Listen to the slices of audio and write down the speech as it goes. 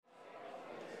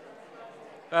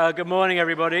Good morning,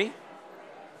 everybody.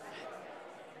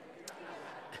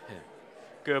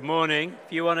 Good morning.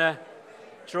 If you want to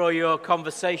draw your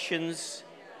conversations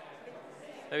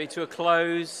maybe to a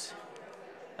close,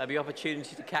 there'll be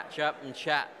opportunity to catch up and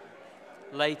chat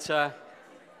later.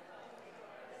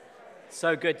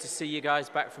 So good to see you guys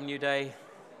back from New Day.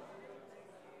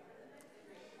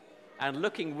 And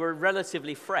we're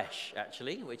relatively fresh,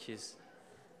 actually, which is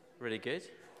really good.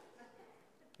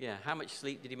 Yeah, how much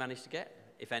sleep did you manage to get,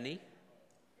 if any?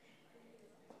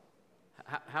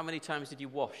 How many times did you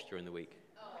wash during the week?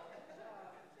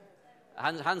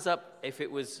 Hands up if it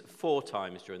was 4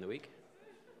 times during the week.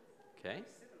 Okay.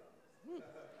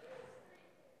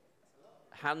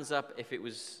 Hands up if it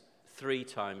was 3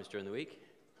 times during the week.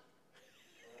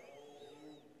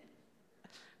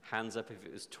 Hands up if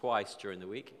it was twice during the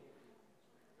week.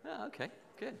 Oh, okay,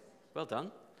 good. Well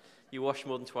done. You wash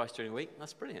more than twice during the week.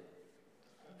 That's brilliant.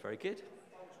 Very good.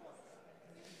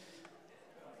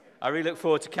 I really look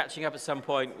forward to catching up at some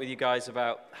point with you guys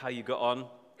about how you got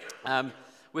on.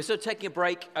 We're sort of taking a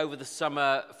break over the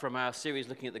summer from our series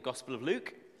looking at the Gospel of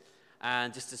Luke,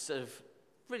 and just to sort of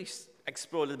really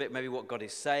explore a little bit maybe what God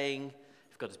is saying,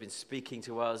 if God has been speaking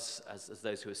to us as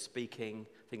those who are speaking,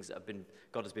 things that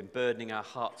God has been burdening our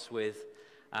hearts with.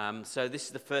 So this is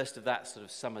the first of that sort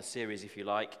of summer series, if you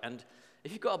like. And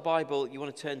if you've got a Bible, you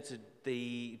want to turn to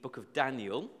the book of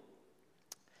Daniel.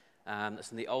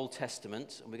 That's in the Old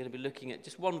Testament, and we're going to be looking at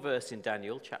just one verse in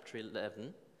Daniel, chapter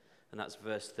 11, and that's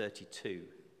verse 32.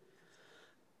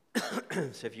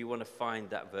 So if you want to find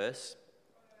that verse,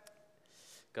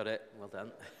 got it, well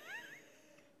done.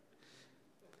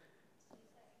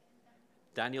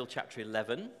 Daniel chapter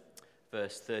 11,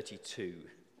 verse 32.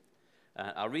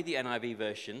 I'll read the NIV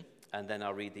version, and then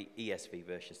I'll read the ESV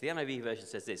version. So the NIV version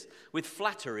says this: "With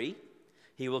flattery,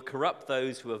 he will corrupt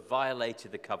those who have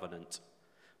violated the covenant,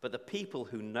 but the people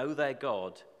who know their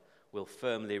God will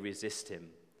firmly resist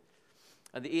him."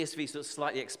 And the ESV sort of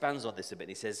slightly expands on this a bit.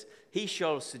 He says, "He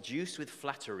shall seduce with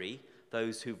flattery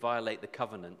those who violate the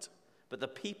covenant, but the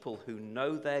people who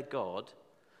know their God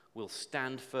will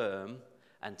stand firm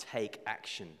and take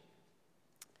action."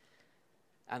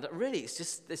 And really, it's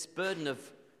just this burden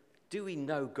of, do we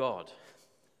know God?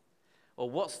 Or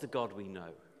what's the God we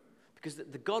know? Because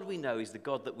the God we know is the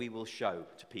God that we will show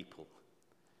to people.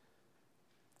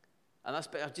 And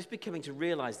I've just been coming to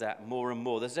realize that more and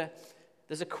more. There's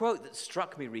a quote that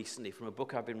struck me recently from a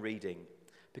book I've been reading,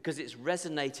 because it's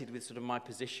resonated with sort of my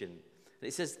position. And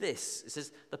it says this: it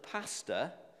says, "The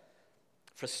pastor,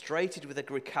 frustrated with a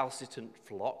recalcitrant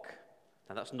flock."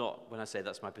 Now that's not, when I say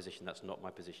that's my position, that's not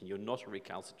my position. You're not a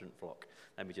recalcitrant flock.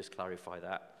 Let me just clarify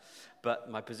that. But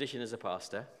my position as a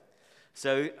pastor.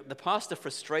 So the pastor,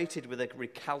 frustrated with a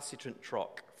recalcitrant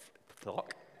flock,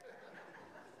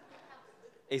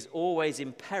 is always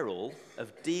in peril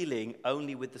of dealing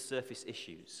only with the surface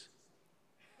issues.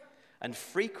 And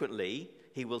frequently,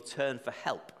 he will turn for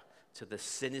help to the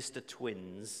sinister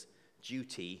twins,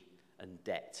 duty and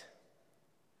debt.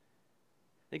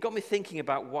 It got me thinking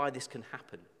about why this can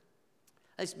happen.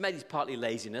 It's partly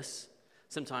laziness.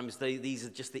 Sometimes these are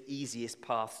just the easiest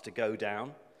paths to go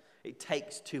down. It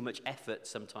takes too much effort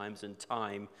sometimes and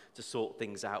time to sort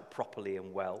things out properly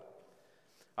and well.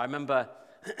 I remember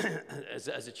as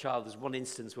a child, there's one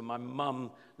instance when my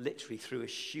mum literally threw a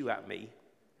shoe at me,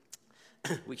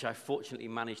 which I fortunately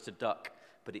managed to duck,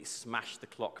 but it smashed the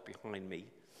clock behind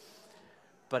me.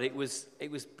 But it was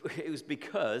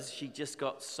because she just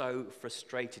got so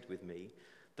frustrated with me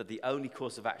that the only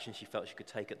course of action she felt she could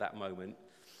take at that moment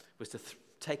was to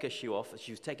take her shoe off. As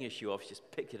she was taking her shoe off, she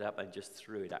just picked it up and just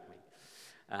threw it at me.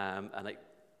 And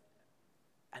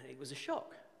it was a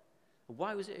shock.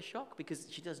 Why was it a shock? Because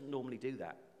she doesn't normally do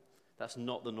that. That's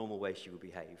not the normal way she would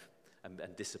behave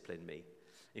and discipline me.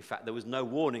 In fact, there was no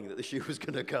warning that the shoe was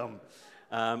going to come.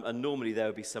 And normally there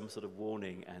would be some sort of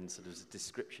warning and sort of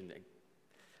description.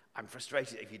 I'm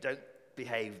frustrated. If you don't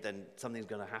behave, then something's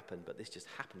going to happen. But this just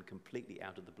happened completely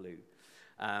out of the blue.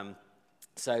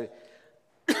 So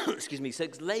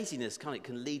laziness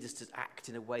can lead us to act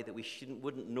in a way that we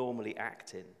wouldn't normally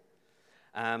act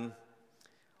in.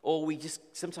 Or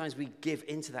sometimes we give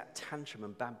into that tantrum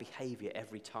and bad behavior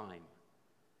every time.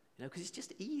 Because it's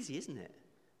just easy, isn't it?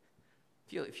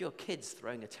 If your kid's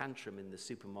throwing a tantrum in the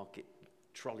supermarket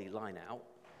trolley line out,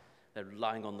 they're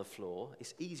lying on the floor,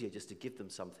 it's easier just to give them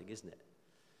something, isn't it?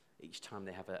 Each time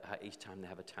they have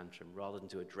a tantrum, rather than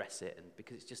to address it, and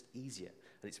because it's just easier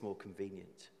and it's more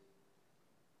convenient.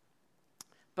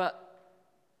 But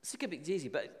it's a good bit easy.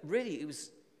 But really, it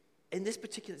was in this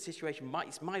particular situation,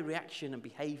 my reaction and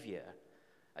behavior,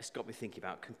 it's got me thinking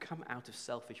about, can come out of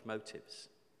selfish motives.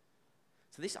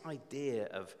 So this idea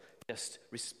of just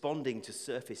responding to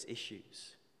surface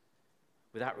issues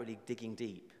without really digging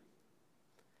deep,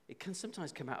 it can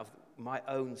sometimes come out of my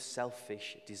own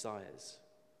selfish desires.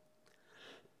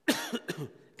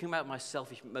 Come out of my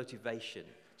selfish motivation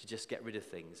to just get rid of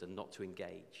things and not to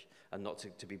engage and not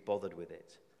to be bothered with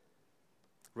it,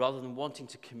 rather than wanting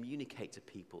to communicate to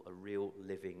people a real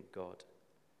living God.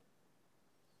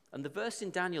 And the verse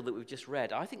in Daniel that we've just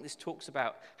read, I think this talks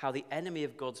about how the enemy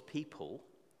of God's people,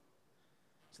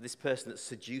 so this person that's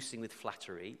seducing with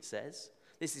flattery, it says,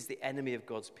 this is the enemy of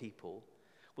God's people,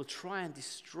 will try and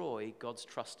destroy God's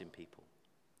trust in people.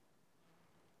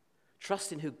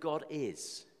 Trust in who God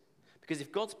is. Because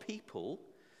if God's people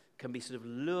can be sort of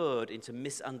lured into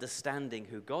misunderstanding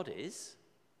who God is,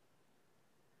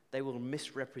 they will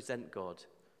misrepresent God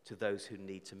to those who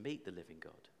need to meet the living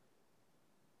God.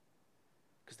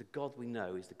 Because the God we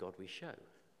know is the God we show.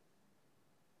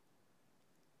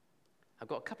 I've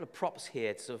got a couple of props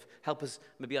here to sort of help us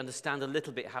maybe understand a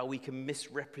little bit how we can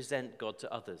misrepresent God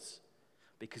to others,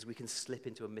 because we can slip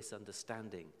into a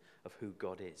misunderstanding of who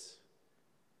God is.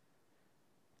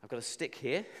 I've got a stick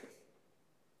here,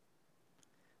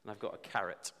 and I've got a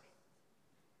carrot.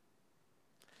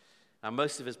 Now,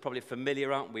 most of us are probably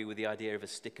familiar, aren't we, with the idea of a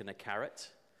stick and a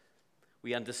carrot?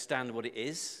 We understand what it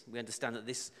is. We understand that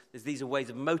these are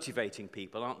ways of motivating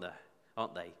people, aren't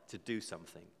they, to do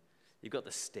something. You've got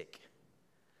the stick.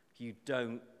 If you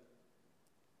don't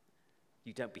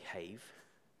behave,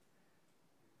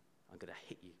 I'm going to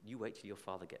hit you. You wait till your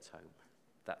father gets home.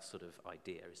 That sort of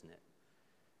idea, isn't it?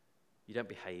 You don't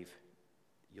behave,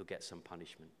 you'll get some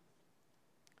punishment.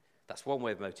 That's one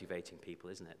way of motivating people,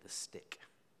 isn't it? The stick.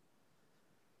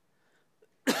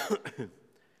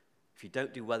 If you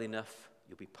don't do well enough,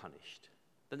 you'll be punished.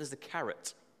 Then there's the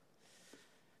carrot.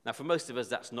 Now, for most of us,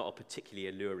 that's not a particularly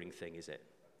alluring thing, is it?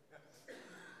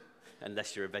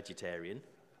 Unless you're a vegetarian.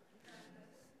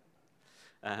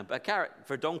 But a carrot,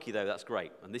 for a donkey, though, that's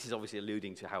great. And this is obviously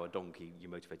alluding to how you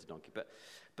motivate a donkey.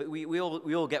 But we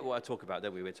all get what I talk about,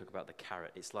 don't we? We talk about the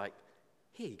carrot. It's like,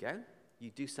 here you go.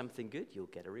 You do something good, you'll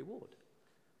get a reward.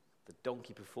 The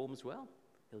donkey performs well,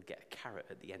 he'll get a carrot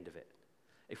at the end of it.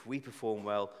 If we perform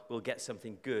well, we'll get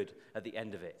something good at the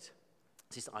end of it.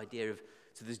 It's this idea of,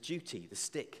 so there's duty, the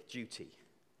stick, duty.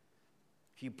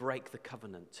 If you break the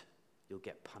covenant, you'll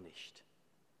get punished.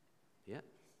 Yeah?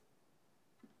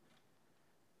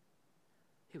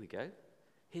 Here we go.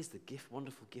 Here's the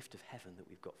wonderful gift of heaven that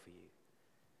we've got for you.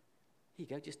 Here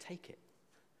you go, just take it.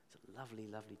 It's a lovely,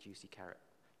 lovely, juicy carrot.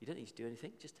 You don't need to do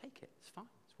anything, just take it. It's fine,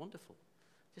 it's wonderful.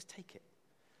 Just take it.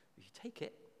 If you take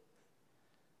it,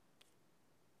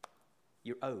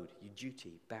 you're owed, you're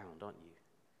duty bound, aren't you?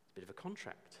 It's a bit of a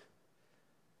contract.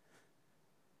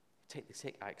 Take the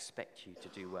stick, I expect you to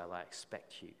do well, I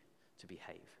expect you to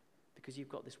behave, because you've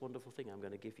got this wonderful thing I'm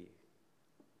going to give you.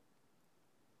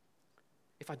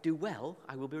 If I do well,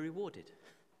 I will be rewarded.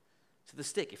 So the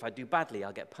stick, if I do badly,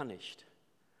 I'll get punished.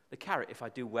 The carrot, if I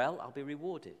do well, I'll be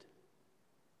rewarded.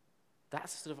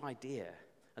 That's the sort of idea.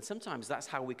 And sometimes that's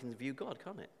how we can view God,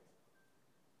 can't it?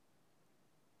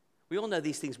 We all know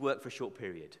these things work for a short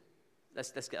period.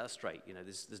 Let's get that straight. You know,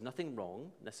 there's nothing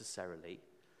wrong necessarily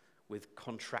with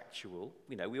contractual.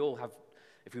 You know, we all have,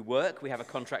 if we work, we have a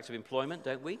contract of employment,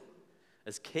 don't we?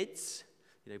 As kids,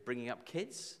 you know, bringing up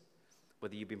kids,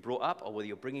 whether you've been brought up or whether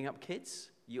you're bringing up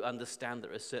kids, you understand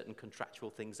there are certain contractual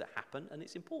things that happen, and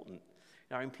it's important.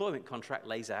 Our employment contract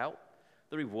lays out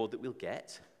the reward that we'll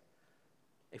get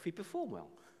if we perform well.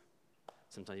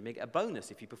 Sometimes you may get a bonus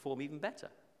if you perform even better.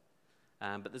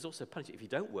 But there's also punishment. If you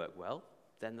don't work well,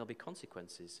 then there'll be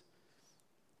consequences.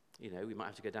 You know, we might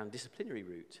have to go down a disciplinary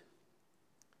route.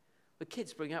 The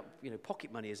kids bring up, you know,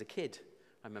 pocket money as a kid,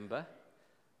 I remember.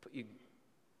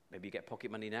 Maybe you get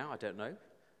pocket money now, I don't know.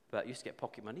 But I used to get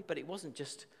pocket money. But it wasn't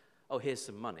just, oh, here's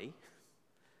some money.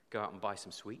 Go out and buy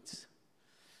some sweets.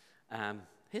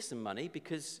 Here's some money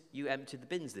because you emptied the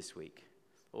bins this week.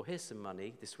 Or here's some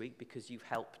money this week because you've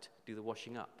helped do the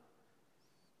washing up.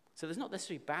 So there's not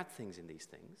necessarily bad things in these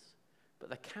things, but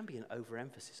there can be an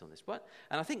overemphasis on this.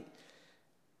 And I think,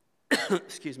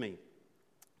 excuse me,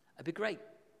 it'd be great,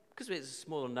 because it's a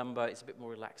smaller number, it's a bit more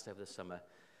relaxed over the summer.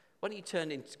 Why don't you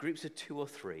turn into groups of 2 or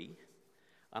 3,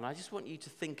 and I just want you to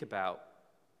think about,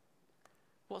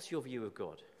 what's your view of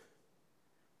God?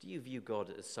 Do you view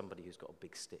God as somebody who's got a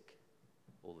big stick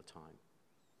all the time?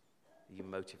 Are you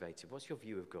motivated? What's your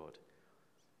view of God?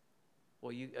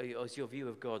 Or is your view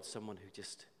of God someone who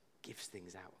just gives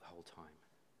things out the whole time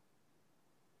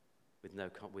with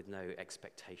no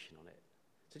expectation on it?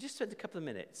 So just spend a couple of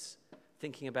minutes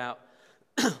thinking about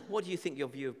what do you think your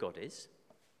view of God is?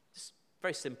 Just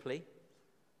very simply.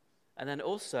 And then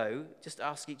also just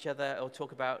ask each other or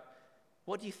talk about,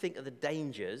 what do you think are the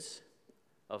dangers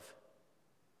of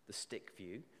the stick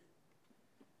view?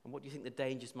 And what do you think the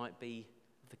dangers might be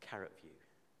of the carrot view?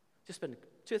 Just spend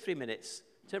 2 or 3 minutes,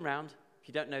 turn around, if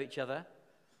you don't know each other,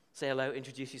 say hello,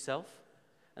 introduce yourself,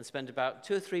 and spend about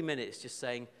 2 or 3 minutes just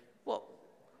saying,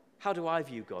 how do I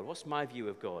view God? What's my view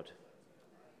of God?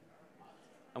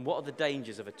 And what are the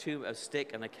dangers of a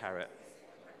stick and a carrot?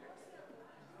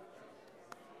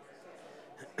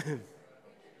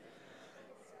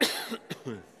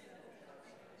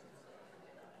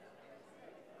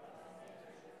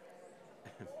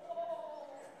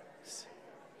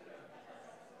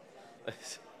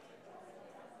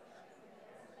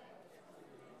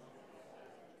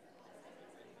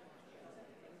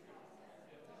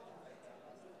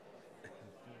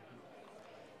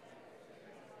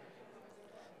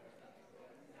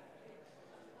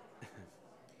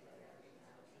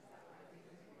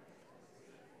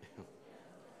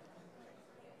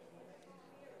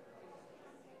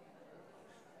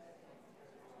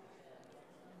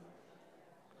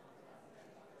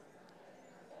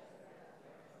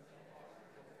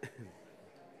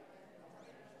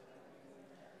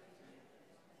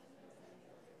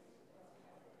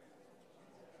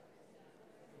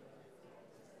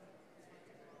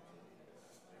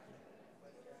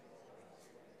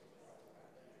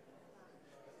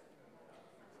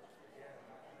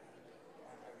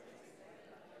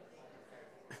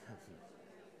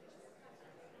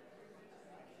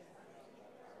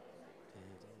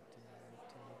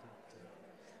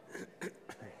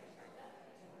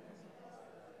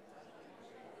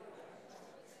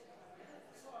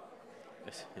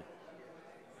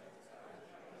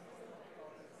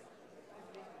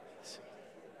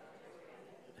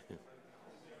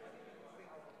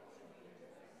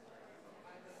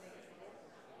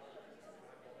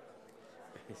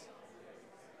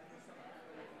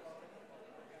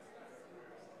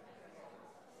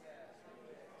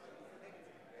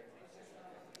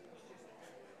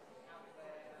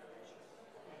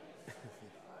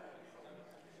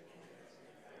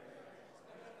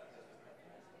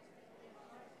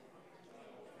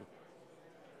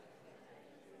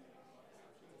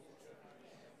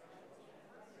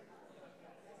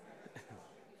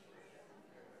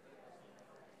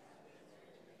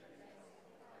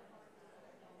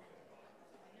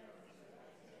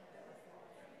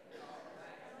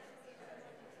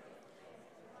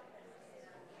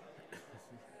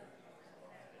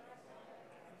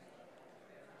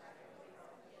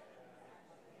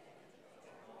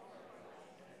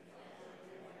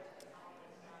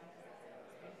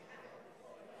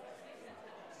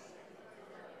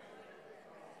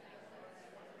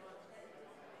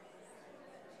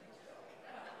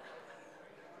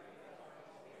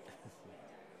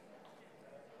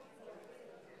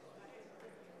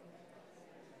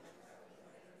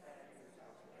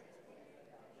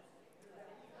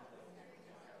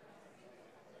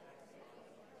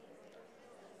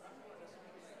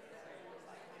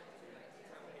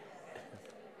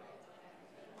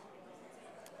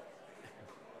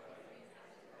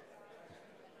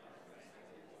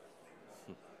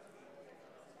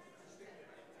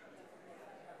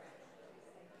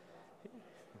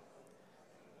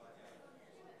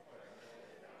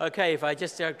 Okay, if I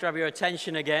just grab your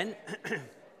attention again.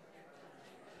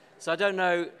 So I don't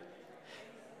know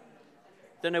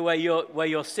where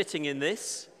you're sitting in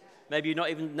this. Maybe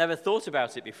you've never thought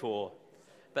about it before.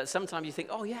 But sometimes you think,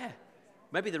 oh yeah,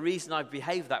 maybe the reason I've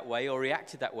behaved that way or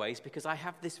reacted that way is because I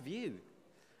have this view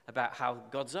about how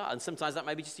God's are. And sometimes that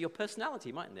may be just your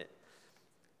personality, mightn't it?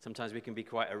 Sometimes we can be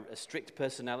quite a strict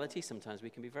personality. Sometimes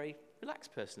we can be a very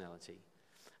relaxed personality.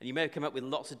 And you may have come up with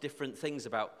lots of different things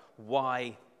about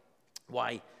why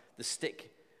the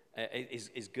stick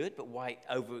is good, but why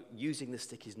overusing the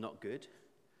stick is not good.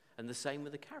 And the same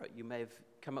with the carrot. You may have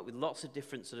come up with lots of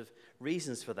different sort of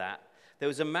reasons for that. There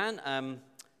was a man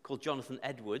called Jonathan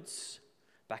Edwards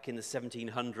back in the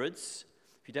 1700s.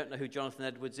 If you don't know who Jonathan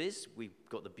Edwards is, we've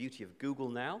got the beauty of Google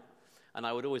now. And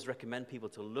I would always recommend people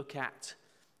to look at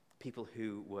people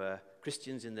who were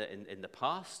Christians in the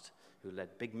past, who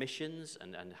led big missions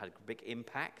and had a big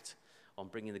impact on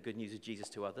bringing the good news of Jesus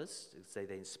to others.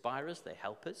 They inspire us, they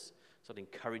help us. So I'd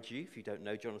encourage you, if you don't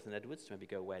know Jonathan Edwards, to maybe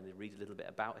go away and read a little bit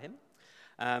about him.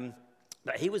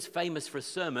 But he was famous for a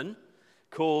sermon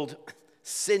called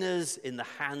Sinners in the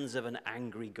Hands of an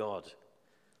Angry God.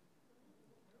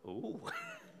 Ooh,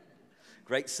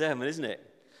 great sermon, isn't it?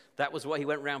 That was what he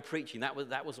went around preaching. That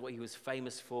was what he was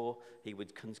famous for. He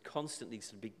would constantly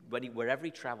be, wherever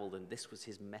he traveled, and this was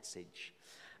his message.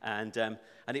 And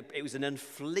it was an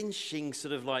unflinching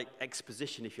sort of like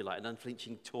exposition, if you like, an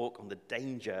unflinching talk on the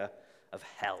danger of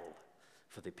hell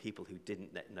for the people who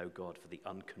didn't know God, for the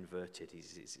unconverted,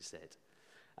 as it said.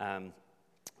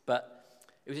 But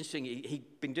it was interesting,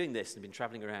 he'd been doing this and been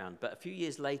traveling around, but a few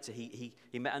years later, he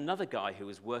met another guy who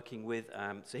was working with,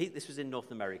 this was in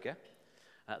North America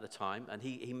at the time, and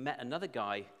he met another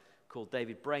guy called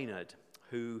David Brainerd,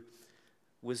 who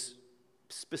was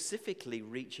specifically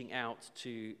reaching out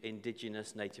to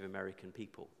indigenous Native American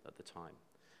people at the time.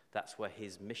 That's where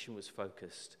his mission was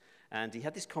focused. And he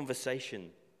had this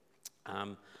conversation,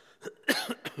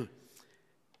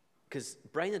 because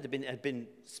Brainerd had been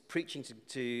preaching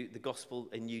to the gospel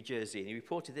in New Jersey, and he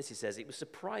reported this. He says, it was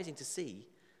surprising to see,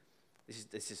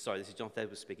 this is John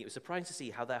Edwards speaking, it was surprising to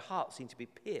see how their hearts seemed to be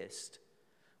pierced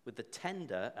with the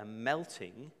tender and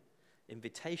melting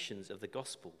invitations of the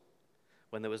gospel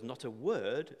when there was not a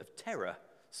word of terror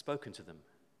spoken to them.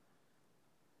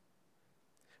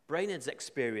 Brainerd's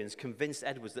experience convinced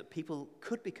Edwards that people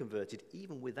could be converted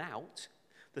even without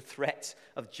the threat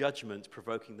of judgment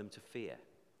provoking them to fear.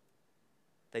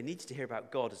 They needed to hear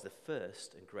about God as the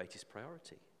first and greatest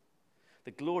priority.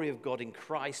 The glory of God in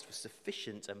Christ was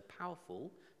sufficient and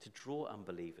powerful to draw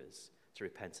unbelievers to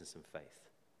repentance and faith.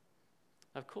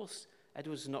 Of course,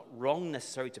 Edwards was not wrong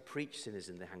necessarily to preach sinners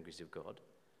in the hungries of God.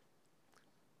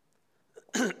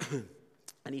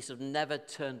 And he sort of never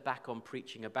turned back on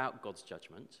preaching about God's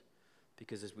judgment,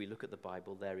 because as we look at the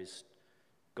Bible,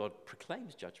 God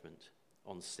proclaims judgment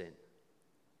on sin.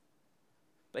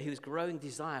 But his growing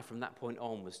desire from that point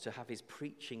on was to have his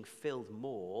preaching filled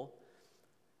more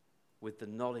with the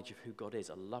knowledge of who God is,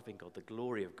 a loving God, the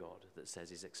glory of God that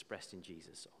says is expressed in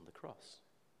Jesus on the cross.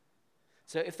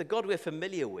 So if the God we're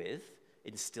familiar with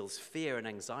instills fear and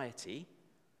anxiety,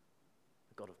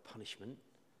 a God of punishment,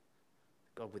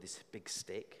 God with his big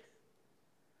stick,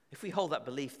 if we hold that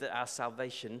belief that our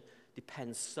salvation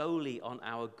depends solely on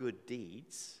our good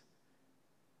deeds,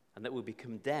 and that we'll be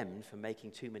condemned for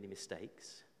making too many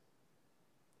mistakes,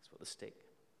 that's what the stick.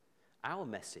 Our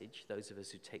message, those of us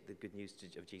who take the good news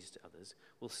of Jesus to others,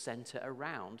 will center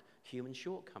around human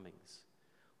shortcomings.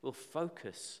 We'll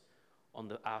focus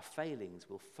on our failings.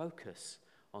 We'll focus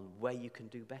on where you can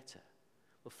do better.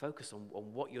 We'll focus on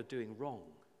what you're doing wrong.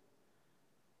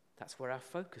 That's where our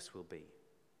focus will be.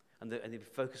 And the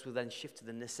focus will then shift to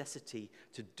the necessity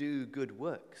to do good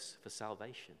works for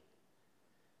salvation.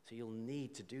 So you'll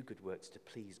need to do good works to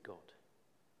please God.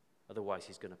 Otherwise,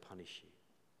 he's going to punish you.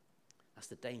 That's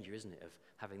the danger, isn't it, of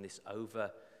having this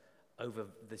over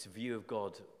this view of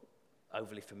God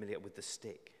overly familiar with the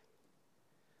stick.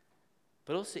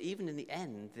 But also, even in the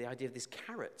end, the idea of these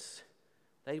carrots,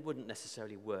 they wouldn't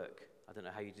necessarily work. I don't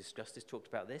know how you discussed this, talked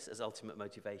about this as ultimate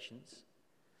motivations.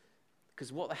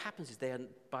 Because what happens is they are,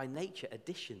 by nature,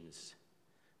 additions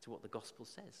to what the gospel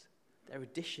says. They're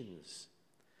additions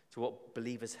to what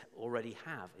believers already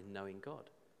have in knowing God.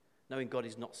 Knowing God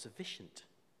is not sufficient.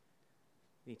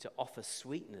 We need to offer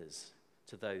sweeteners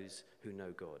to those who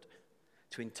know God,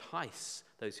 to entice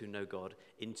those who know God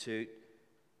into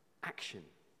action.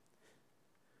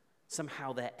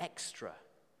 Somehow they're extra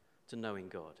to knowing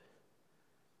God.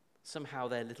 Somehow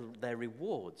they're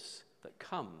rewards that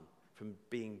come from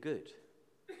being good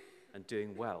and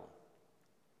doing well.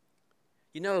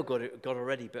 You know God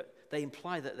already, but they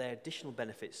imply that there are additional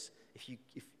benefits if you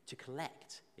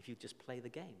just play the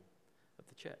game of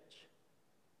the church.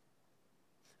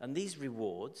 And these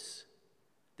rewards,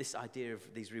 this idea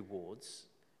of these rewards,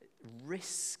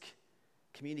 risk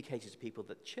communicating to people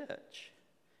that church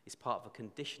is part of a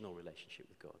conditional relationship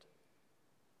with God.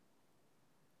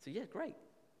 So yeah, great,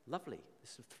 lovely.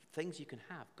 There's some things you can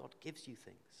have. God gives you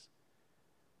things.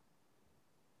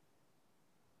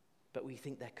 But we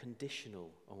think they're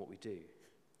conditional on what we do.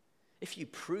 If you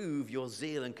prove your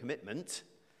zeal and commitment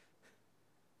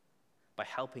by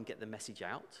helping get the message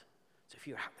out, so if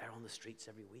you're out there on the streets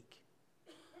every week,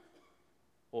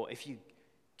 or if you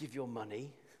give your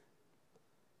money,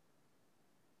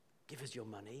 give us your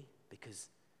money because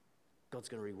God's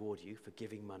going to reward you for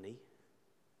giving money,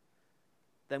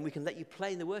 then we can let you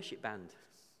play in the worship band.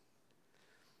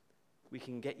 We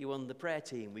can get you on the prayer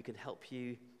team. We can help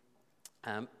you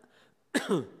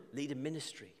lead a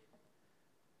ministry.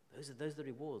 Those are the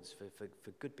rewards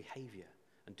for good behavior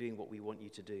and doing what we want you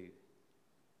to do.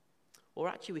 Or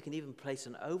actually, we can even place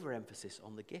an overemphasis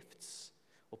on the gifts,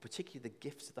 or particularly the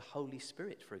gifts of the Holy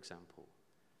Spirit, for example.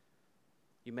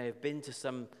 You may have been to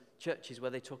some churches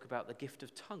where they talk about the gift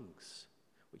of tongues,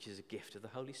 which is a gift of the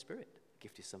Holy Spirit. A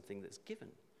gift is something that's given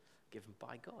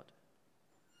by God.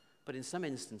 But in some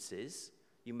instances,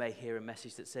 you may hear a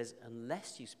message that says,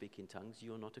 unless you speak in tongues,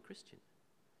 you're not a Christian.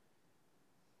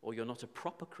 or you're not a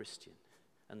proper Christian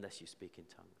unless you speak in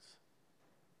tongues.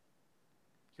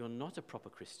 You're not a proper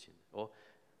Christian, or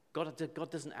God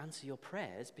doesn't answer your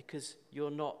prayers because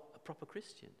you're not a proper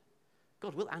Christian.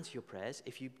 God will answer your prayers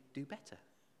if you do better.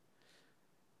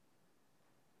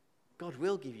 God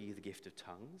will give you the gift of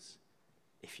tongues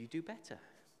if you do better.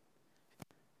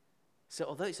 So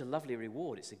although it's a lovely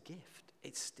reward, it's a gift,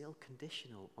 it's still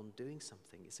conditional on doing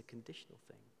something. It's a conditional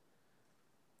thing.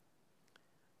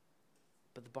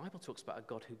 But the Bible talks about a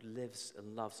God who lives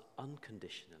and loves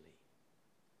unconditionally.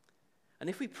 And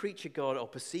if we preach a God or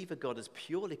perceive a God as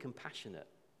purely compassionate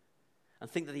and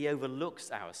think that he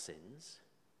overlooks our sins,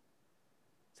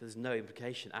 so there's no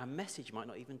implication, our message might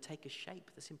not even take a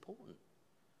shape that's important.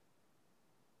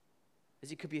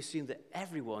 As it could be assumed that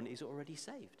everyone is already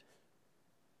saved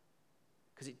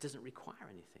because it doesn't require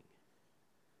anything.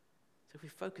 So if we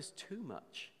focus too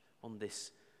much on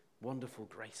this wonderful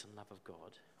grace and love of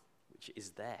God, which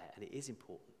is there and it is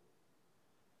important,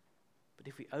 but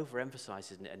if we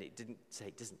overemphasize it and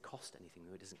it doesn't cost anything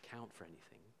or it doesn't count for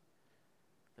anything,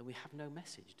 then we have no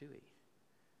message, do we?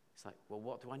 It's like, well,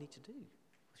 what do I need to do?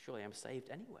 Well, surely I'm saved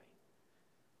anyway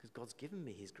because God's given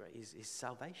me his grace, his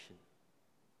salvation.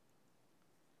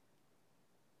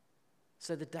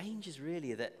 So the danger is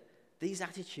really that these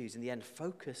attitudes in the end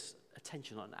focus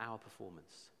attention on our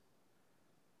performance.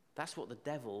 That's what the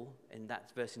devil in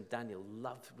that verse in Daniel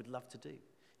would love to do.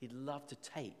 He'd love to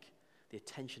take the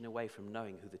attention away from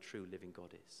knowing who the true living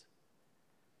God is.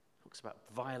 Talks about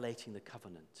violating the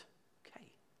covenant. Okay.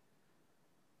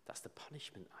 That's the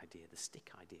punishment idea, the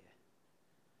stick idea.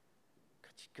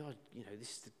 God,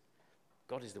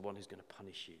 God is the one who's going to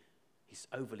punish you. He's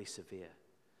overly severe.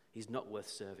 He's not worth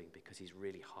serving because he's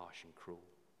really harsh and cruel.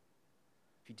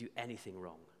 If you do anything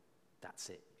wrong, that's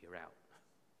it, you're out.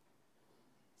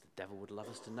 The devil would love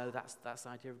us to know that's the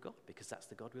idea of God because that's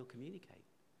the God we'll communicate.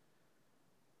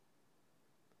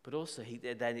 But also,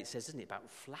 then it says, doesn't it, about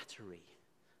flattery.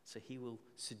 So he will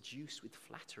seduce with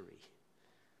flattery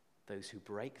those who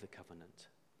break the covenant.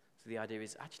 So the idea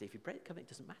is, actually, if you break the covenant,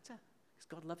 it doesn't matter because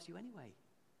God loves you anyway.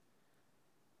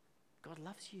 God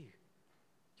loves you.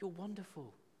 You're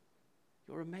wonderful.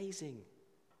 You're amazing.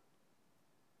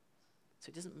 So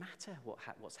it doesn't matter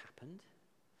what's happened.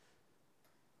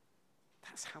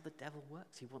 That's how the devil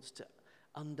works. He wants to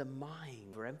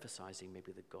undermine, or emphasizing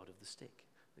maybe the God of the stick,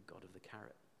 the God of the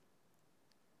carrot,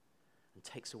 and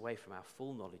takes away from our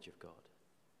full knowledge of God.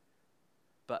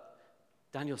 But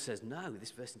Daniel says, no,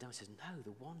 this verse in Daniel says, no,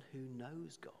 the one who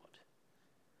knows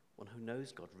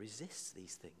God resists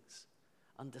these things,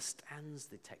 understands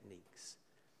the techniques,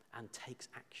 and takes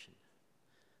action.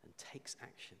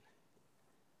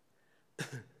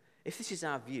 If this is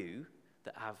our view,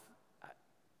 that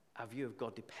our view of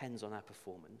God depends on our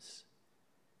performance,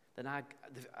 then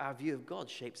our view of God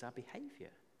shapes our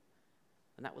behavior.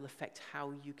 And that will affect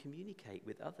how you communicate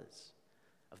with others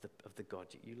of the God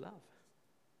that you love.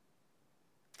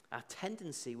 Our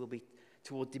tendency will be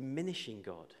toward diminishing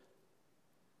God.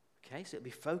 Okay, so it'll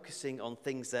be focusing on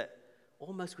things that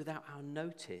almost without our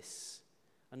notice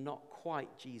are not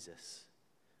quite Jesus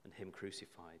and him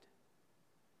crucified.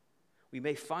 We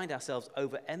may find ourselves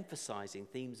overemphasizing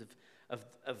themes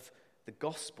of the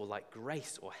gospel like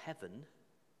grace or heaven,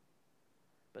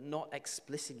 but not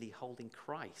explicitly holding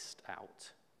Christ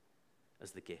out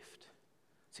as the gift.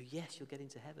 So yes, you'll get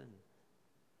into heaven.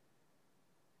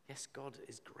 Yes, God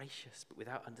is gracious, but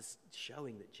without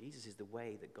showing that Jesus is the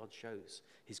way that God shows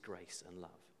his grace and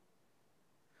love.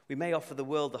 We may offer the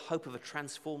world the hope of a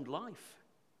transformed life,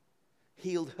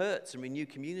 healed hurts and renewed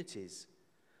communities,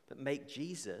 but make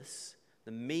Jesus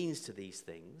the means to these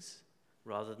things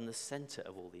rather than the center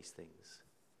of all these things.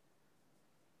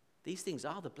 These things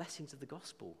are the blessings of the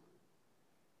gospel.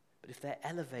 But if they're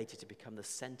elevated to become the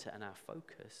center and our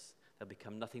focus, they'll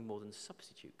become nothing more than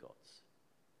substitute gods.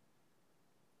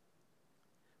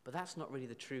 But that's not really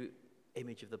the true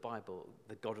image of the Bible,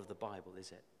 the God of the Bible,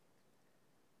 is it?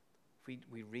 If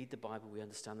we read the Bible, we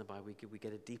understand the Bible, we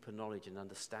get a deeper knowledge and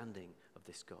understanding of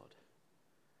this God.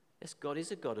 Yes, God is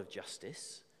a God of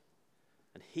justice,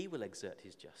 and he will exert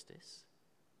his justice.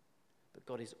 But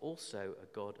God is also a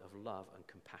God of love and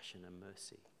compassion and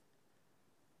mercy.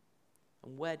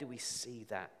 And where do we see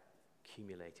that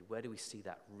accumulated? Where do we see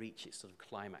that reach its sort of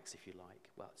climax, if you like?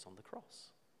 Well, it's on the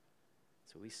cross.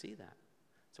 So we see that.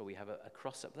 So we have a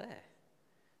cross up there.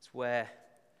 It's where,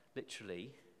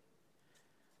 literally,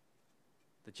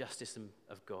 the justice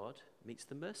of God meets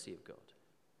the mercy of God.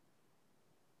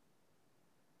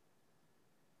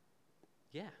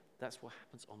 Yeah, that's what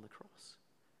happens on the cross.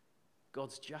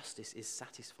 God's justice is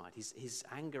satisfied. His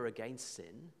anger against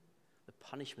sin, the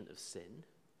punishment of sin,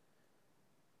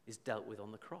 is dealt with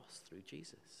on the cross through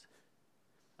Jesus.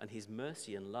 And his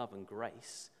mercy and love and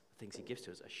grace, the things he gives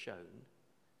to us, are shown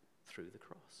through the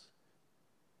cross.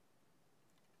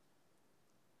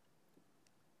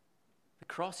 The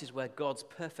cross is where God's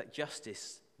perfect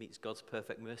justice meets God's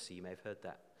perfect mercy. You may have heard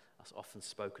that. That's often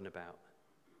spoken about.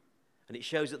 And it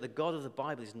shows that the God of the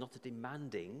Bible is not a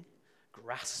demanding,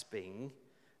 grasping,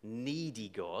 needy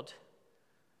God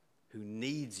who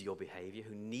needs your behavior,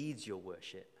 who needs your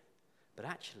worship, but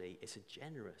actually it's a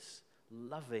generous,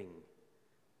 loving,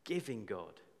 giving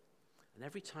God. And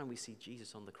every time we see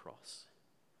Jesus on the cross,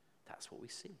 that's what we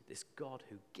see, this God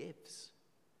who gives.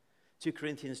 2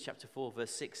 Corinthians chapter 4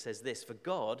 verse 6 says this, "For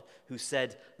God, who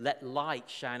said, 'Let light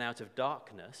shine out of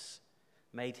darkness,'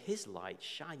 made his light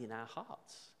shine in our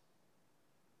hearts,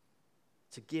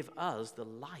 to give us the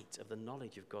light of the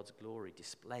knowledge of God's glory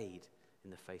displayed in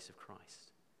the face of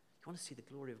Christ." You want to see the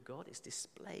glory of God? It's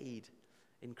displayed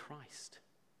in Christ.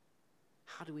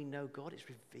 How do we know God? It's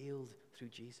revealed through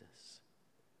Jesus.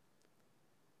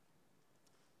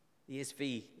 The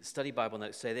ESV Study Bible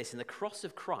notes say this, "In the cross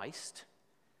of Christ,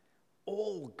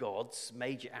 all God's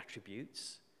major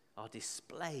attributes are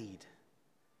displayed."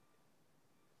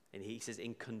 And he says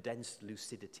in condensed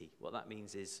lucidity. What that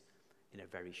means is in a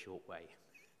very short way,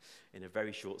 in a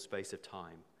very short space of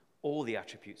time. All the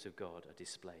attributes of God are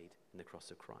displayed in the cross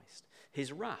of Christ.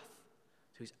 His wrath,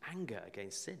 so his anger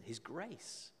against sin, his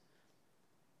grace,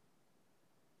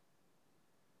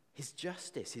 his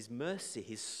justice, his mercy,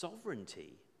 his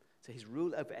sovereignty, so his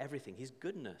rule over everything, his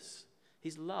goodness,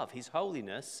 his love, his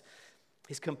holiness,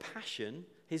 his compassion,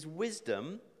 his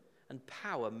wisdom and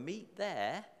power meet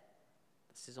there.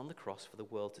 This is on the cross for the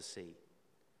world to see.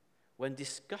 When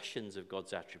discussions of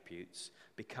God's attributes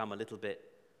become a little bit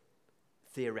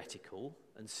theoretical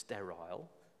and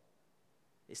sterile,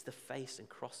 it's the face and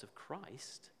cross of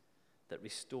Christ that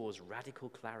restores radical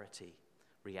clarity,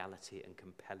 reality, and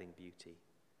compelling beauty.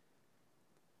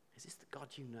 Is this the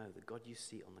God you know, the God you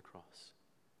see on the cross?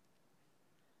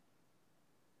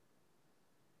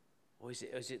 Or is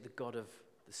it the God of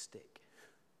the stick?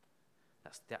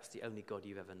 That's the only God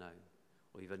you've ever known,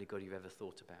 or the only God you've ever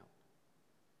thought about.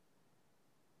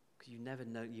 Because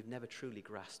you've never truly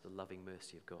grasped the loving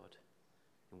mercy of God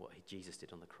in what Jesus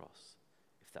did on the cross,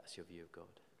 if that's your view of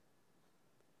God.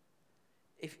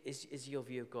 Is your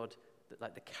view of God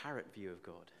like the carrot view of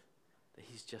God, that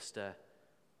he's just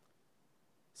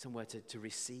somewhere to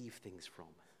receive things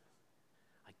from?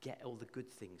 I get all the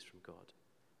good things from God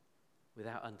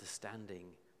without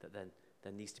understanding that then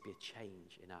there needs to be a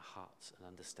change in our hearts and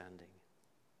understanding.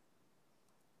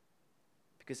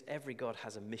 Because every God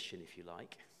has a mission, if you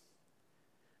like,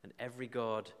 and every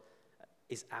God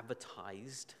is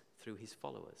advertised through his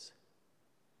followers.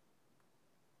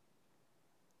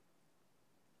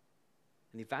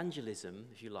 And evangelism,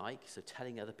 if you like, so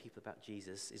telling other people about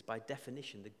Jesus, is by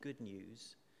definition the good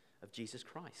news of Jesus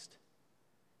Christ.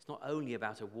 It's not only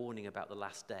about a warning about the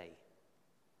last day.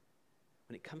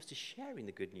 When it comes to sharing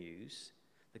the good news,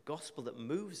 the gospel that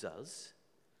moves us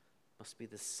must be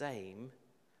the same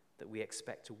that we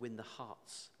expect to win the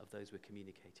hearts of those we're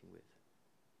communicating with.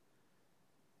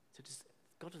 So does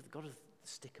God of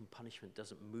stick and punishment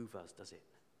doesn't move us, does it?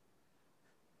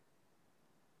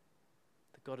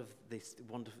 The God of this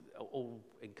wonderful,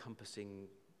 all-encompassing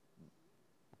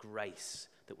grace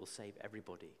that will save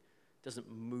everybody doesn't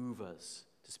move us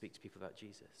to speak to people about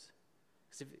Jesus.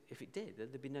 Because if it did,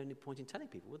 there'd be no point in telling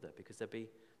people, would there? Because there'd be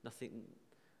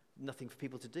nothing for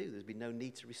people to do. There'd be no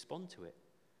need to respond to it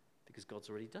because God's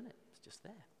already done it. It's just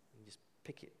there. You can just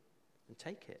pick it and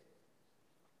take it.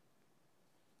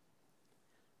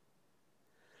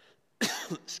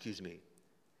 Excuse me.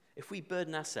 If we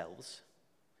burden ourselves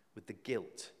with the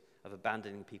guilt of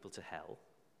abandoning people to hell,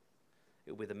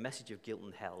 it will be the message of guilt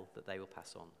and hell that they will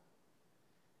pass on,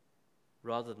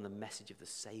 rather than the message of the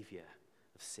Saviour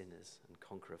of sinners and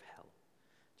conqueror of hell.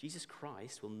 Jesus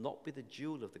Christ will not be the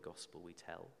jewel of the gospel we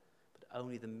tell, but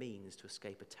only the means to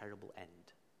escape a terrible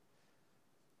end.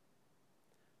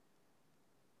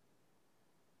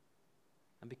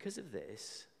 And because of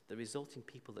this, the resulting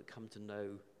people that come to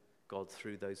know God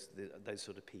through those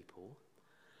sort of people,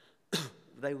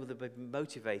 they will be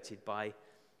motivated by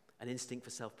an instinct for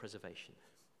self-preservation.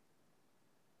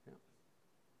 Yeah.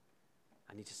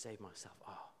 I need to save myself.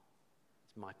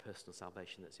 It's my personal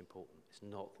salvation that's important. It's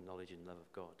not the knowledge and love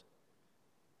of God.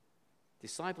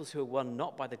 Disciples who are won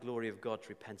not by the glory of God to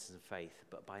repentance and faith,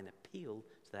 but by an appeal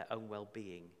to their own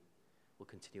well-being will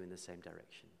continue in the same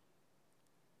direction.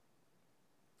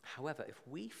 However, if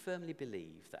we firmly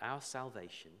believe that our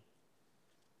salvation,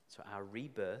 so our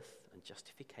rebirth and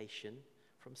justification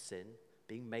from sin,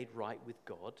 being made right with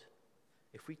God,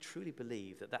 if we truly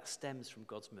believe that that stems from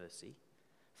God's mercy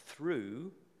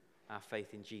through our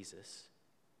faith in Jesus,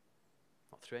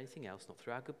 not through anything else, not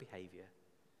through our good behavior,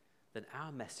 then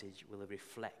our message will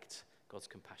reflect God's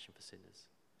compassion for sinners,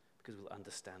 because we'll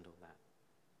understand all that.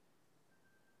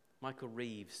 Michael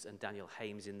Reeves and Daniel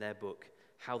Hames, in their book,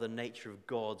 How the Nature of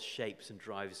God Shapes and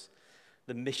Drives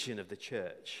the Mission of the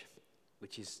Church,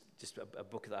 which is just a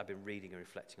book that I've been reading and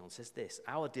reflecting on, says this: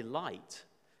 our delight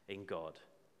in God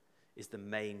is the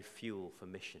main fuel for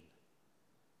mission.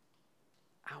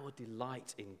 Our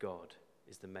delight in God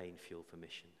is the main fuel for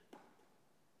mission.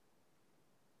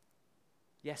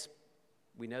 Yes,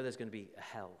 we know there's going to be a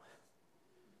hell,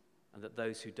 and that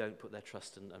those who don't put their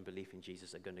trust and belief in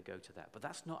Jesus are going to go to that. But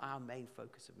that's not our main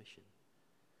focus of mission.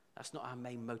 That's not our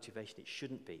main motivation. It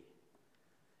shouldn't be.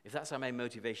 If that's our main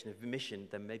motivation of mission,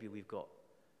 then maybe we've got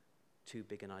too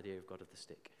big an idea of God of the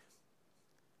stick.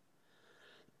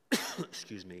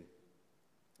 Excuse me.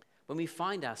 When we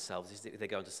find ourselves, as they're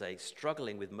going to say,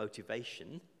 struggling with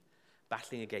motivation,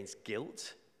 battling against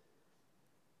guilt,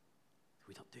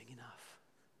 we're not doing enough.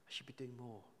 I should be doing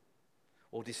more.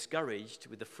 Or discouraged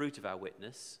with the fruit of our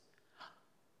witness,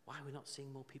 why are we not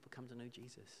seeing more people come to know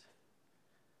Jesus?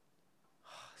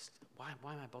 Why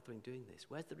am I bothering doing this?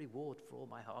 Where's the reward for all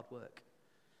my hard work?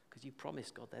 Because you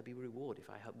promised, God, there'd be a reward if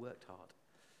I had worked hard.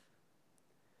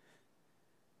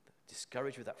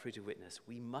 Discouraged with that fruit of witness,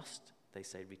 we must, they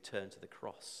say, return to the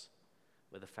cross,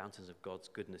 where the fountains of God's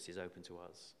goodness is open to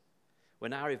us.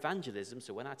 When our evangelism,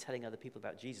 so when our telling other people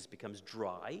about Jesus becomes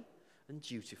dry and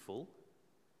dutiful,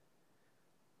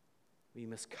 we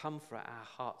must come for our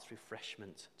heart's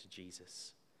refreshment to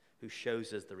Jesus, who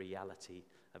shows us the reality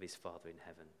of his Father in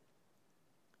heaven.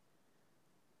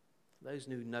 Those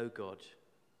who know God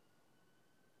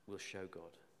will show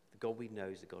God. The God we know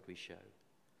is the God we show.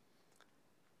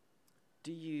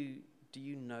 Do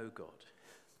you know God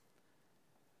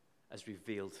as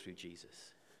revealed through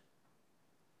Jesus?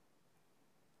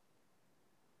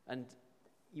 And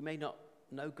you may not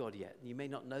know God yet. You may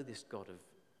not know this God of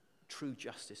true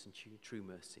justice and true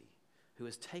mercy, who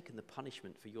has taken the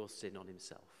punishment for your sin on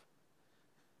himself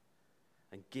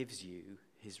and gives you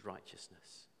his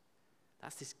righteousness.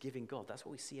 That's this giving God. That's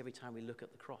what we see every time we look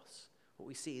at the cross. What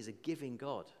we see is a giving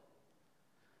God.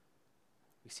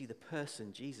 We see the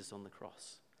person, Jesus, on the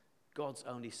cross, God's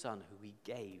only Son, who he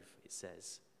gave, it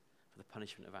says, for the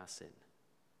punishment of our sin.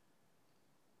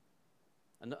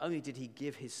 And not only did he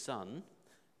give his Son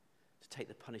to take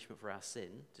the punishment for our sin,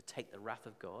 to take the wrath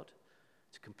of God,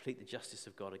 to complete the justice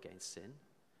of God against sin,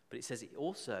 but it says it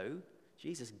also,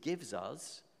 Jesus gives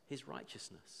us his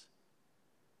righteousness.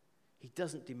 He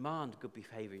doesn't demand good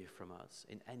behavior from us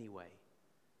in any way.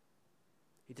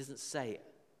 He doesn't say,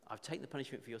 I've taken the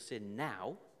punishment for your sin.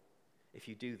 Now, if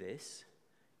you do this,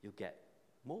 you'll get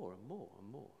more and more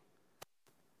and more.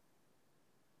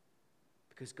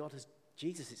 Because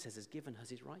Jesus, it says, has given us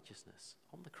his righteousness.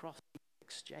 On the cross, he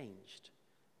exchanged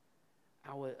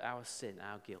our sin,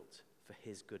 our guilt, for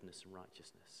his goodness and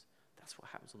righteousness. That's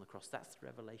what happens on the cross. That's the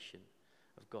revelation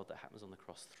of God that happens on the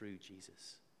cross through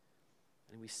Jesus.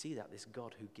 And we see that this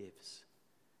God who gives.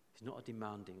 He's not a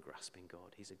demanding, grasping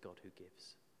God. He's a God who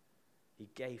gives. He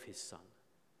gave his Son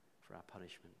for our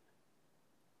punishment.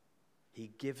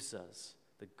 He gives us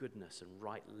the goodness and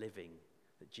right living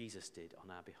that Jesus did on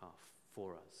our behalf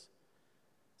for us.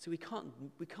 So we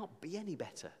can't be any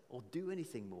better or do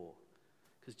anything more,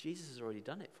 because Jesus has already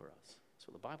done it for us. That's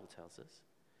what the Bible tells us.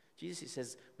 Jesus, it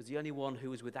says, was the only one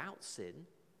who was without sin.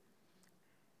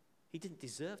 He didn't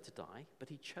deserve to die, but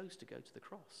he chose to go to the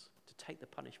cross to take the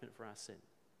punishment for our sin.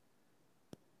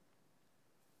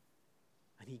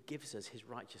 And he gives us his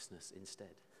righteousness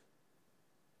instead.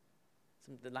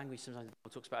 The language sometimes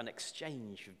talks about an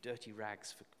exchange of dirty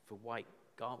rags for white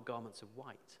garments of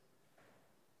white.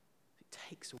 It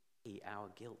takes away our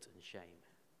guilt and shame.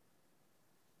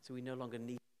 So we no longer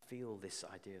need to feel this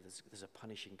idea there's a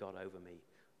punishing God over me,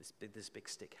 this big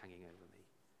stick hanging over me.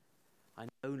 I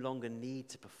no longer need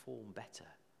to perform better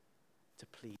to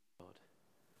please God,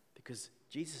 because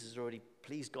Jesus has already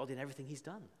pleased God in everything he's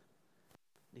done.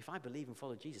 And if I believe and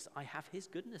follow Jesus, I have his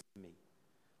goodness in me.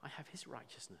 I have his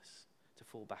righteousness to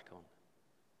fall back on.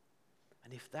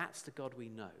 And if that's the God we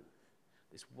know,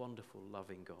 this wonderful,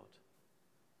 loving God,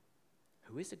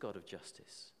 who is a God of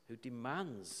justice, who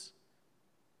demands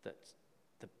that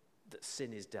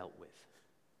sin is dealt with,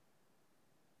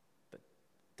 but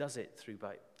does it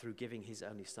through giving his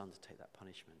only Son to take that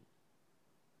punishment.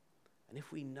 And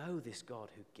if we know this God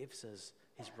who gives us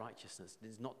his righteousness and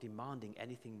is not demanding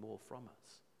anything more from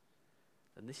us,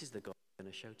 then this is the God we're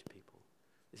going to show to people.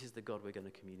 This is the God we're going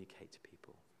to communicate to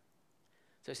people.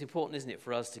 So it's important, isn't it,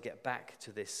 for us to get back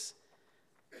to this,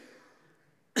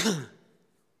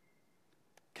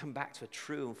 come back to a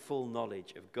true and full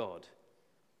knowledge of God,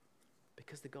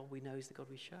 because the God we know is the God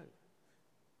we show.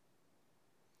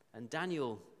 And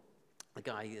Daniel, the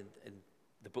guy in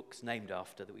the book's named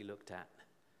after that we looked at,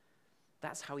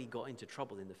 that's how he got into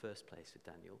trouble in the first place with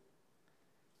Daniel.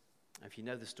 If you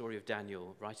know the story of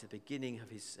Daniel, right at the beginning of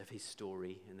his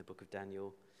story in the book of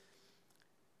Daniel,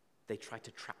 they tried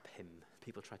to trap him.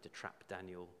 People tried to trap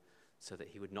Daniel so that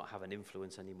he would not have an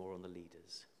influence anymore on the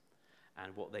leaders.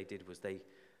 And what they did was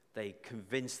they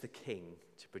convinced the king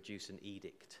to produce an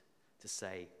edict to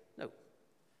say, no,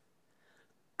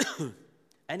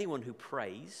 anyone who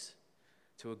prays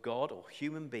to a god or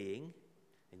human being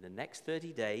in the next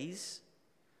 30 days,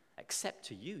 except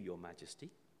to you, your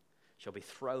majesty, shall be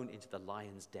thrown into the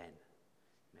lion's den.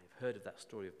 You may have heard of that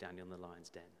story of Daniel in the lion's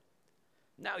den.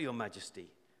 Now, your majesty,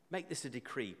 make this a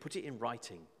decree, put it in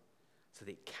writing so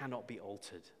that it cannot be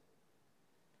altered.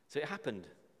 So it happened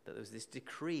that there was this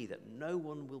decree that no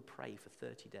one will pray for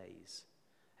 30 days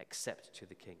except to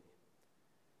the king.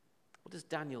 What does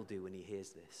Daniel do when he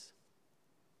hears this?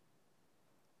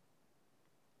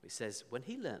 It says, when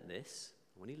he learnt this,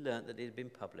 when he learnt that it had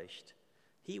been published,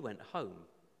 he went home.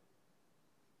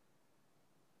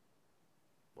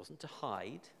 Wasn't to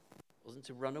hide, wasn't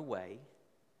to run away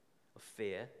of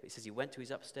fear. It says he went to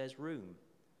his upstairs room,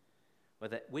 where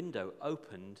that window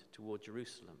opened toward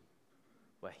Jerusalem,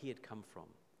 where he had come from,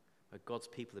 where God's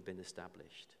people had been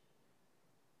established.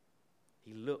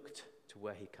 He looked to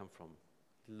where he'd come from.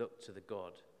 He looked to the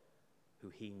God who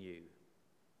he knew.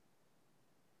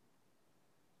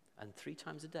 And 3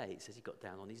 times a day, it says he got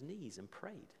down on his knees and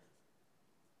prayed,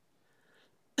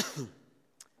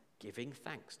 giving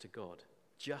thanks to God,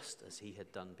 just as he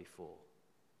had done before.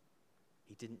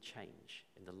 He didn't change.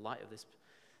 In the light of this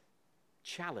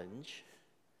challenge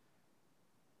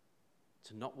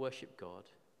to not worship God,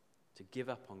 to give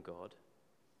up on God,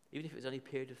 even if it was only a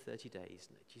period of 30 days,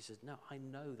 Jesus says, no, I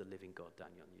know the living God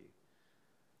Daniel knew.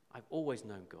 I've always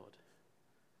known God.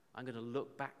 I'm going to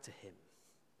look back to him.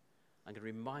 I'm going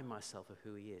to remind myself of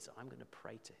who he is. I'm going to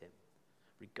pray to him,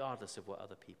 regardless of what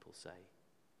other people say.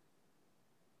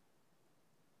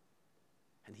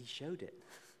 And he showed it.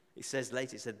 It says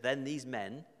later, it said, then these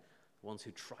men, the ones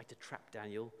who tried to trap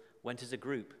Daniel, went as a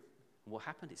group. And what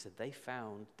happened? It said they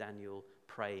found Daniel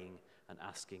praying and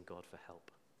asking God for help.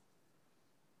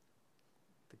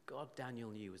 The God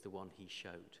Daniel knew was the one he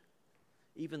showed,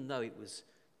 even though it was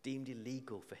deemed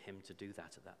illegal for him to do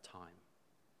that at that time.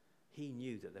 He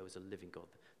knew that there was a living God.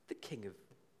 The King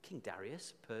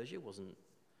Darius, Persia, wasn't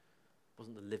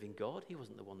the living God. He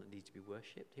wasn't the one that needed to be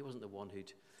worshipped. He wasn't the one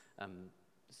who'd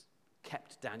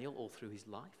kept Daniel all through his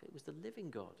life. It was the living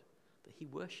God that he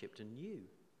worshipped and knew.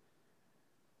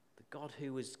 The God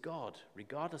who was God,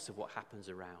 regardless of what happens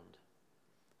around.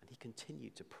 And he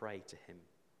continued to pray to him.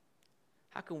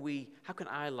 How can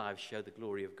our lives show the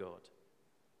glory of God?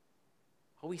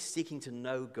 Are we seeking to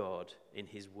know God in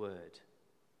his word?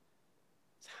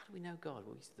 So how do we know God?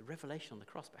 Well, it's the revelation on the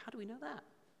cross, but how do we know that?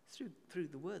 Through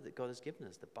the word that God has given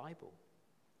us, the Bible.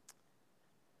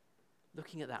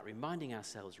 Looking at that, reminding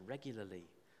ourselves regularly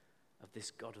of this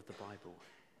God of the Bible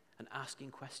and asking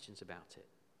questions about it.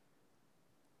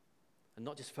 And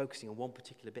not just focusing on one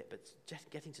particular bit, but just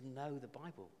getting to know the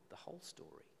Bible, the whole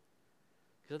story.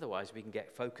 Because otherwise we can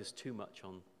get focused too much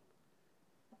on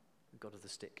the God of the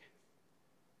stick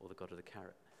or the God of the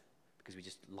carrot, because we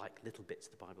just like little bits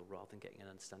of the Bible rather than getting an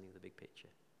understanding of the big picture.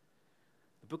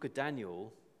 The book of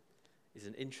Daniel is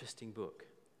an interesting book,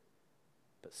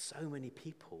 but so many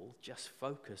people just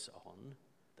focus on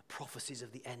the prophecies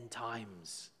of the end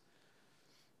times.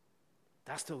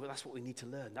 That's what we need to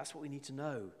learn. That's what we need to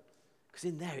know. Because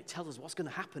in there it tells us what's going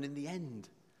to happen in the end.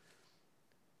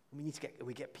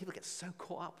 People get so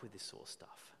caught up with this sort of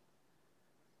stuff.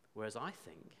 Whereas I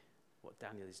think what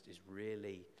Daniel is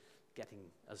really getting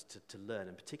us to learn,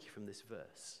 and particularly from this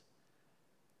verse,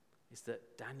 is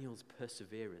that Daniel's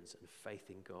perseverance and faith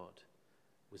in God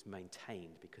was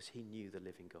maintained because he knew the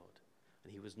living God.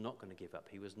 And he was not going to give up.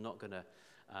 He was not going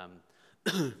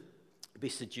to be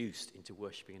seduced into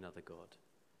worshipping another God.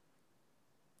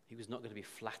 He was not going to be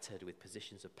flattered with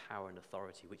positions of power and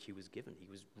authority which he was given. He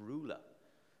was ruler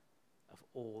of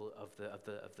all of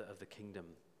the kingdom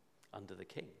under the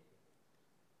king.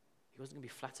 He wasn't going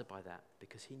to be flattered by that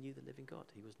because he knew the living God.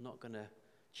 He was not going to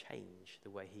change the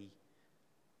way he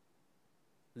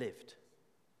lived.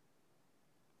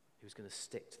 He was going to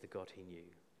stick to the God he knew.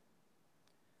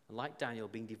 And like Daniel,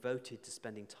 being devoted to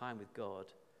spending time with God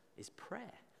is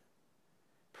prayer.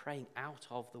 Praying out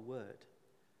of the word.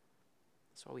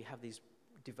 That's why we have these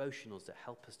devotionals that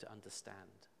help us to understand.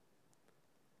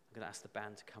 I'm going to ask the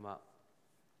band to come up.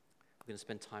 We're going to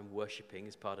spend time worshiping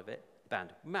as part of it.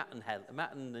 Band, Matt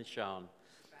and Sean, do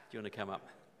you want to come up?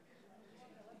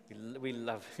 We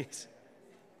love this.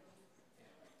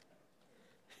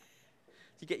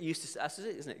 You get used to, that's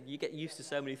it, isn't it? You get used to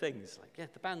so many things. Like, yeah,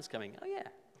 the band's coming. Oh, yeah,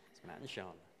 it's Matt and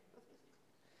Sean.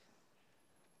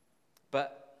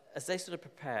 But as they sort of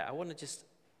prepare, I want to just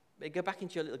go back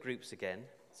into your little groups again.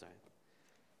 Sorry.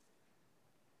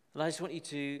 And I just want you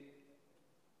to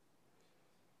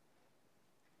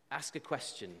ask a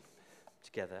question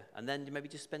together, and then maybe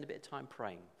just spend a bit of time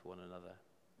praying for one another.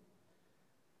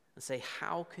 And say,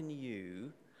 how can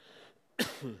you,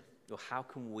 or how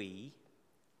can we,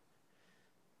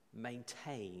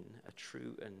 maintain a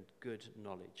true and good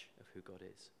knowledge of who God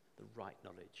is, the right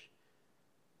knowledge?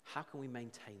 How can we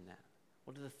maintain that?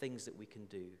 What are the things that we can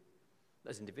do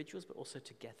as individuals, but also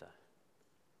together?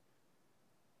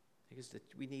 Because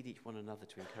we need each one another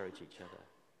to encourage each other.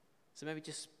 So maybe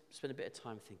just spend a bit of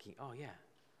time thinking, oh yeah,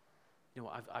 you know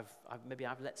what, maybe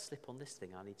I've let slip on this thing.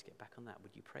 I need to get back on that.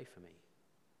 Would you pray for me?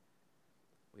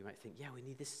 We might think, yeah, we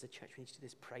need this as a church. We need to do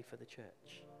this. Pray for the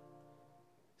church.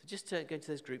 So just go into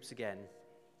those groups again.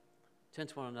 Turn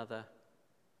to one another.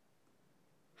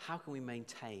 How can we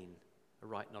maintain a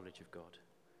right knowledge of God?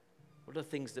 What are the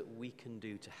things that we can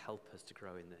do to help us to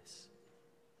grow in this?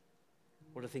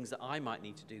 What are the things that I might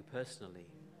need to do personally?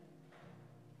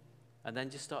 And then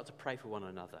just start to pray for one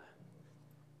another.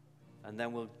 And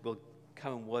then we'll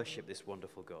come and worship this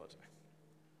wonderful God.